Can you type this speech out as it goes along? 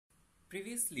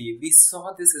Previously, we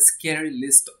saw this scary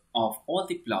list of all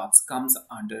the plots comes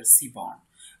under Seaborn.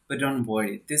 But don't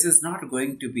worry, this is not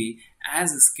going to be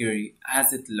as scary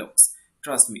as it looks.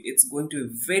 Trust me, it's going to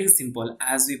be very simple.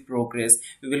 As we progress,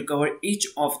 we will cover each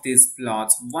of these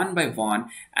plots one by one,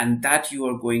 and that you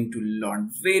are going to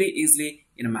learn very easily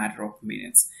in a matter of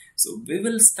minutes. So we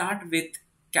will start with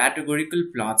categorical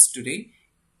plots today.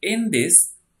 In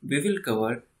this, we will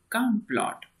cover count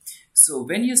plot. So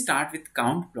when you start with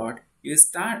count plot, we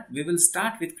will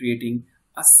start with creating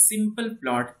a simple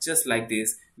plot just like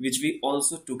this, which we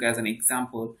also took as an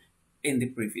example in the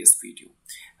previous video.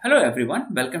 Hello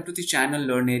everyone, welcome to the channel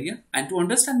Learn Area, and to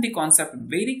understand the concept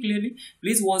very clearly,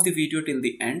 please watch the video till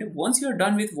the end. Once you are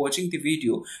done with watching the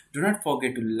video, do not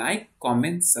forget to like,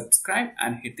 comment, subscribe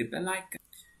and hit the bell icon.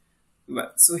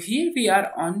 Well, so here we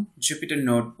are on Jupyter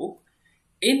Notebook.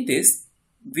 In this,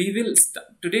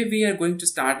 today we are going to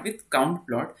start with count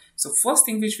plot. So first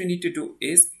thing which we need to do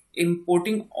is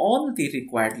importing all the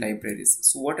required libraries.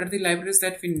 So what are the libraries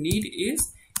that we need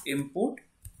is import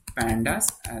pandas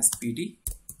as pd,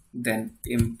 then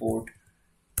import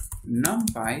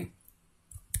numpy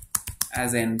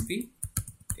as np,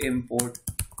 import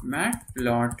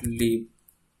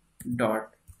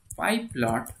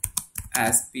matplotlib.pyplot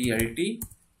as plt,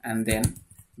 and then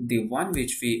the one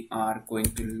which we are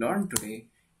going to learn today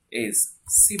is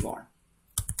Seaborn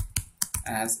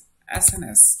as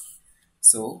SNS.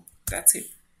 So that's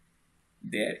it.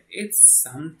 There is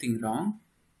something wrong.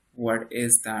 What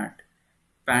is that?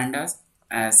 Pandas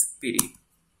as PD.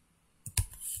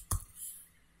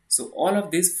 So all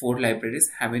of these four libraries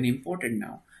have been imported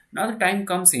now. Now the time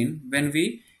comes in when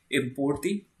we import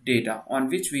the data on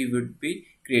which we would be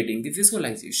creating the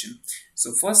visualization.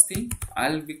 So first thing,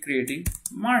 I'll be creating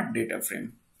Mart data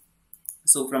frame.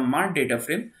 So from Mart data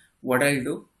frame, what I'll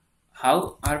do,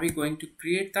 how are we going to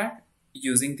create that?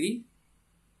 Using the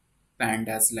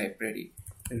pandas library,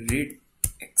 read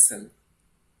Excel,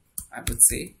 I would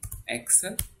say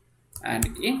Excel,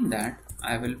 and in that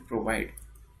I will provide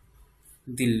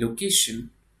the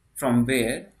location from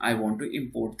where I want to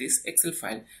import this Excel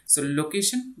file. So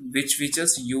location which we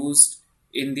just used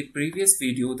in the previous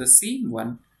video, the same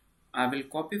one, I will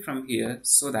copy from here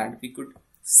so that we could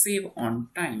save on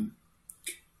time.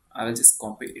 I will just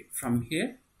copy it from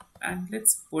here and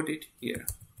let's put it here.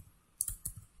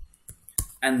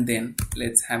 And then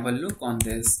let's have a look on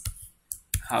this.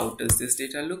 How does this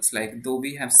data looks like? Though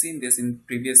we have seen this in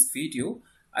previous video,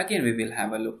 again we will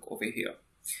have a look over here.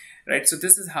 Right, so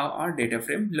this is how our data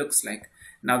frame looks like.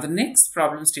 Now the next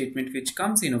problem statement which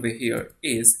comes in over here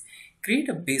is create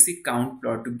a basic count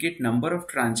plot to get number of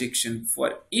transactions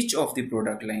for each of the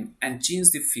product line and change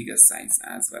the figure size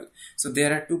as well. So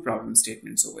there are two problem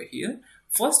statements over here.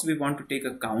 First, we want to take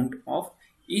a count of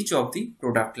each of the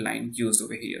product line used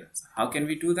over here. So how can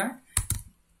we do that?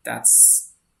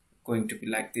 That's going to be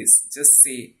like this. Just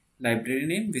say library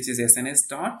name, which is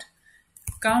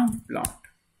sns.countplot.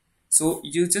 So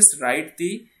you just write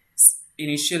the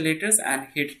initial letters and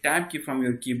hit tab key from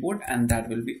your keyboard, and that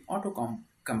will be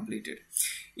completed.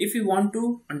 If you want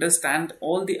to understand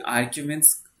all the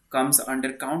arguments comes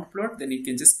under count plot, then you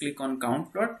can just click on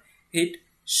count plot, hit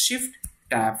shift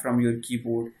tab from your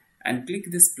keyboard and click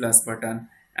this plus button,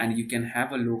 and you can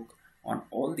have a look on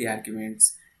all the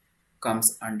arguments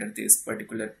comes under this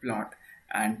particular plot,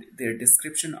 and their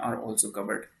description are also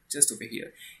covered just over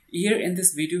here. Here in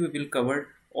this video we will cover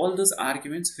all those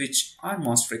arguments which are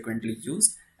most frequently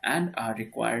used and are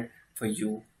required for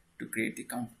you to create the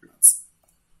count plots.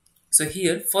 So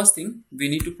here, first thing, we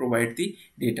need to provide the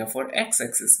data for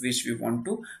x-axis, which we want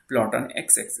to plot on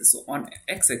x-axis. So on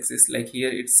x-axis, like here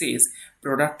it says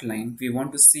product line, we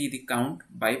want to see the count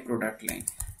by product line.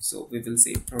 So we will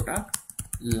say product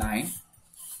line,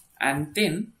 and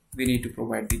then we need to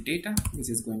provide the data, which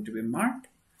is going to be marked,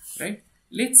 right?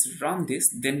 Let's run this,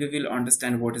 then we will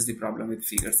understand what is the problem with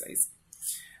figure size.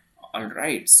 All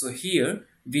right, so here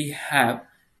we have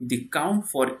the count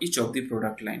for each of the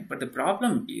product line, but the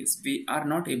problem is we are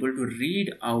not able to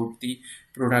read out the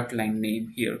product line name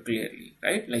here clearly,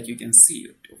 right? Like you can see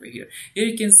it over here. Here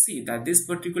you can see that this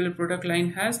particular product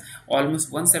line has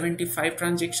almost 175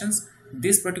 transactions.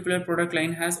 This particular product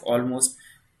line has almost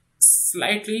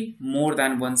slightly more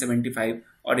than 175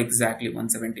 or exactly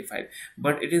 175,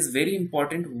 but it is very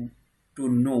important to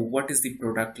know what is the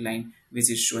product line which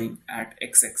is showing at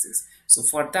x-axis. So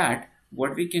for that,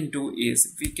 what we can do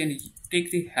is we can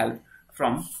take the help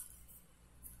from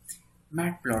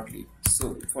matplotlib.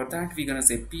 So for that, we're gonna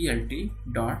say plt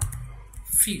dot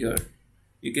figure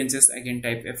you can just again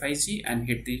type FIG and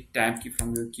hit the tab key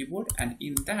from your keyboard, and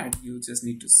in that you just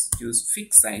need to use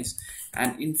fixed size,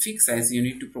 and in fixed size you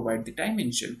need to provide the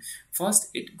dimension. First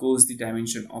it goes the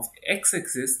dimension of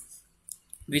x-axis,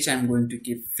 which I'm going to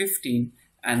keep 15,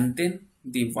 and then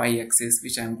the y-axis,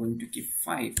 which I'm going to keep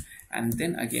 5, and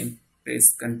then again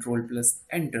press Ctrl plus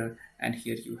enter, and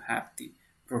here you have the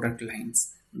product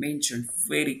lines mentioned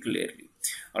very clearly.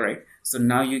 All right, so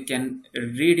now you can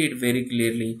read it very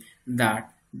clearly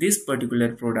that this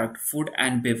particular product, food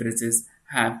and beverages,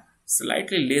 have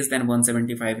slightly less than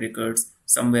 175 records,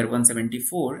 somewhere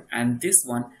 174, and this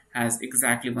one has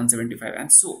exactly 175,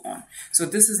 and so on. So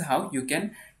this is how you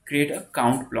can create a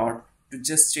count plot to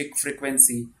just check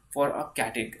frequency for a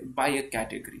category by a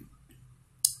category.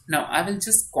 Now I will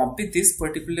just copy this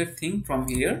particular thing from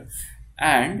here,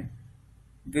 and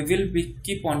we will be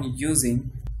keep on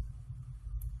using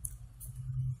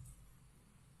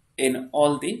in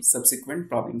all the subsequent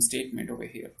problem statement over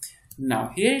here.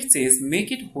 Now here it says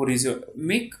make it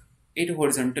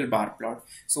horizontal bar plot.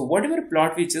 So whatever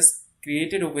plot we just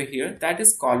created over here, that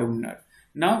is columnar.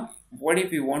 Now what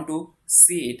if we want to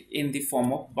see it in the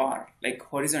form of bar, like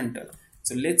horizontal?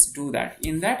 So let's do that.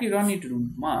 In that you don't need to do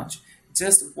much,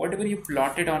 just whatever you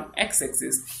plotted on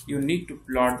x-axis, you need to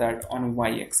plot that on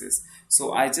y-axis.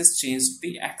 So I just changed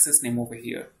the axis name over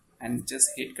here and just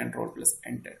hit Ctrl plus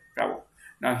enter. Bravo.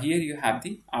 Now here you have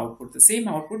the output, the same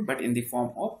output but in the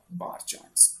form of bar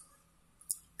charts.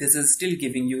 This is still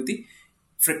giving you the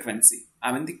frequency,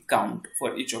 I mean the count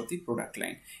for each of the product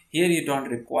line. Here you don't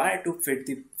require to fit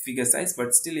the figure size,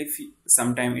 but still if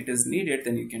sometime it is needed,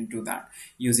 then you can do that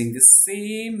using the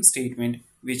same statement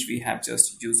which we have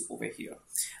just used over here.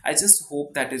 I just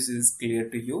hope that it is clear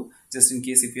to you. Just in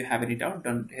case if you have any doubt,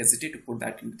 don't hesitate to put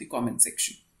that into the comment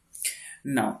section.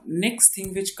 Now next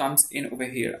thing which comes in over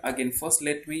here, again first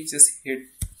let me just hit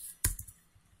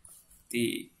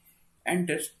the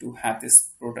enter to have this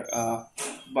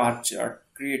bar chart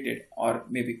created, or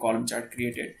maybe column chart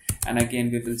created, and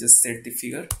again we will just set the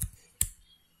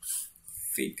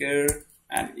figure,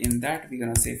 and in that we're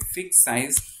gonna say fixed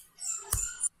size.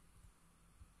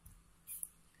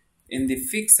 In the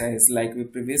fixed size, like we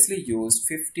previously used,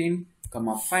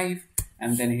 15,5,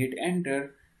 and then hit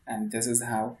enter, and this is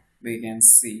how we can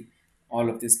see all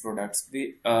of these products,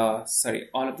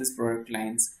 all of these product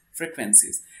lines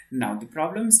frequencies. Now the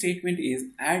problem statement is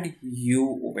add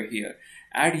U over here.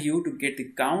 Add U to get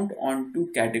the count on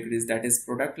two categories, that is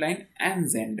product line and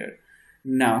gender.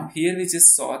 Now here we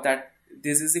just saw that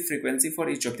this is the frequency for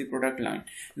each of the product line.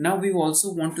 Now we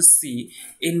also want to see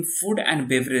in food and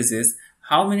beverages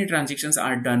how many transactions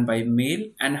are done by male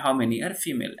and how many are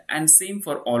female, and same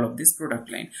for all of this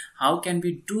product line. How can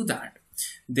we do that?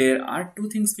 There are two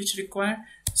things which require.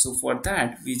 So for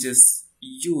that we just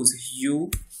use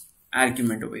U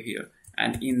argument over here,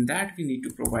 and in that we need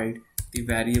to provide the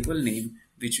variable name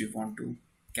which we want to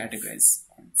categorize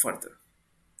further.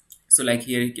 So like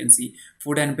here you can see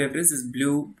food and beverages is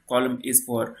blue column is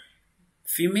for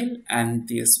female and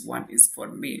this one is for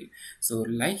male. So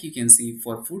like you can see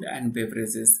for food and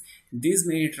beverages, these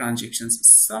many transactions,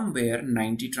 somewhere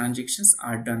 90 transactions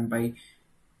are done by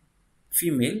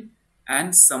female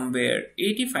and somewhere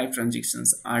 85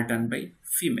 transactions are done by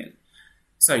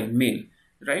male,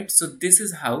 right? So this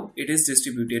is how it is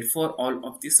distributed for all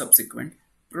of the subsequent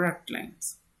product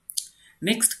lines.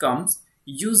 Next comes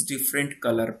use different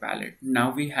color palette.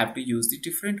 Now we have to use the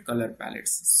different color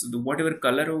palettes. So whatever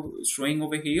color showing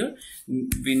over here,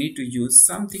 we need to use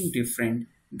something different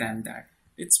than that.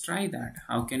 Let's try that.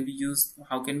 How can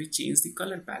we change the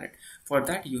color palette? For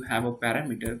that you have a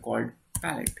parameter called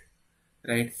palette,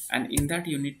 right? And in that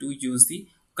you need to use the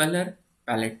color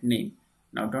palette name.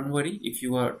 Now don't worry, if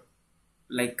you are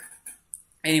like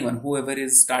anyone, whoever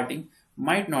is starting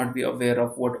might not be aware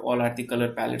of what all are the color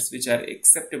palettes which are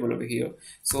acceptable over here.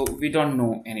 So we don't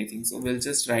know anything. So we'll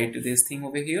just write this thing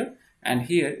over here, and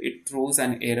here it throws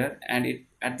an error, and it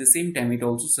at the same time it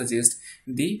also suggests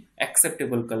the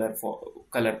acceptable color for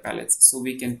color palettes. So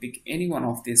we can pick any one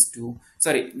of these two,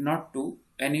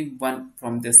 any one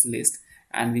from this list,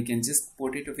 and we can just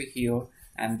put it over here,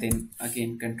 and then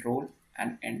again control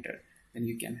and enter. Then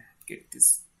you can get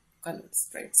this colors,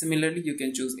 right? Similarly you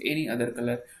can choose any other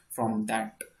color from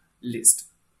that list.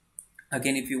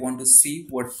 Again, if you want to see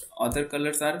what other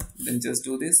colors are, then just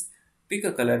do this, pick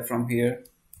a color from here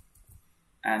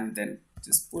and then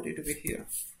just put it over here.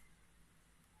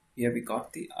 Here we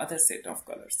got the other set of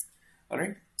colors. All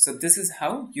right, so this is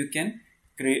how you can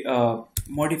create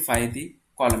modify the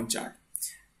column chart,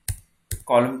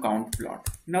 column count plot.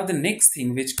 Now the next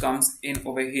thing which comes in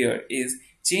over here is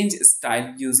change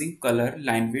style using color,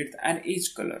 line width and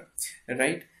edge color,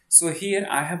 right? So here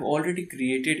I have already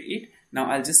created it. Now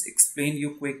I'll just explain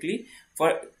you quickly.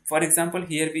 For example,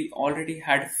 here we already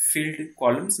had filled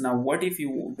columns. Now what if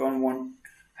you don't want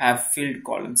have filled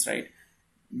columns, right?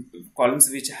 Columns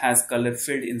which has color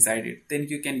filled inside it, then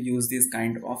you can use this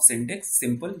kind of syntax.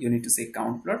 Simple, you need to say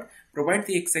count plot, provide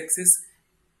the x-axis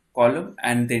column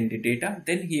and then the data.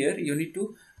 Then here you need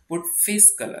to put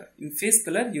face color. In face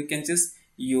color you can just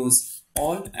use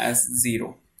all as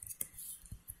 0.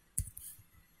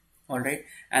 All right,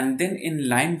 and then in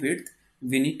line width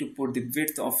we need to put the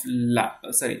width of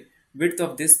width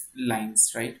of this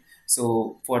lines, right?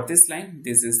 So for this line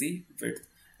this is the width.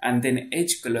 And then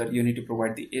edge color, you need to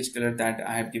provide the edge color that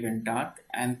I have given dark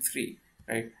and 3,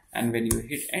 right? And when you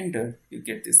hit enter you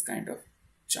get this kind of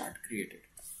chart created.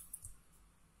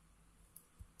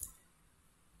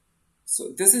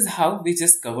 So this is how we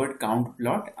just covered count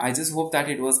plot. I just hope that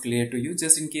it was clear to you.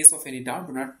 Just in case of any doubt,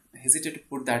 do not hesitate to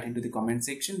put that into the comment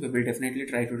section. We will definitely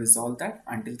try to resolve that.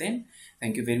 Until then,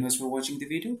 thank you very much for watching the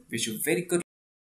video. Wish you very good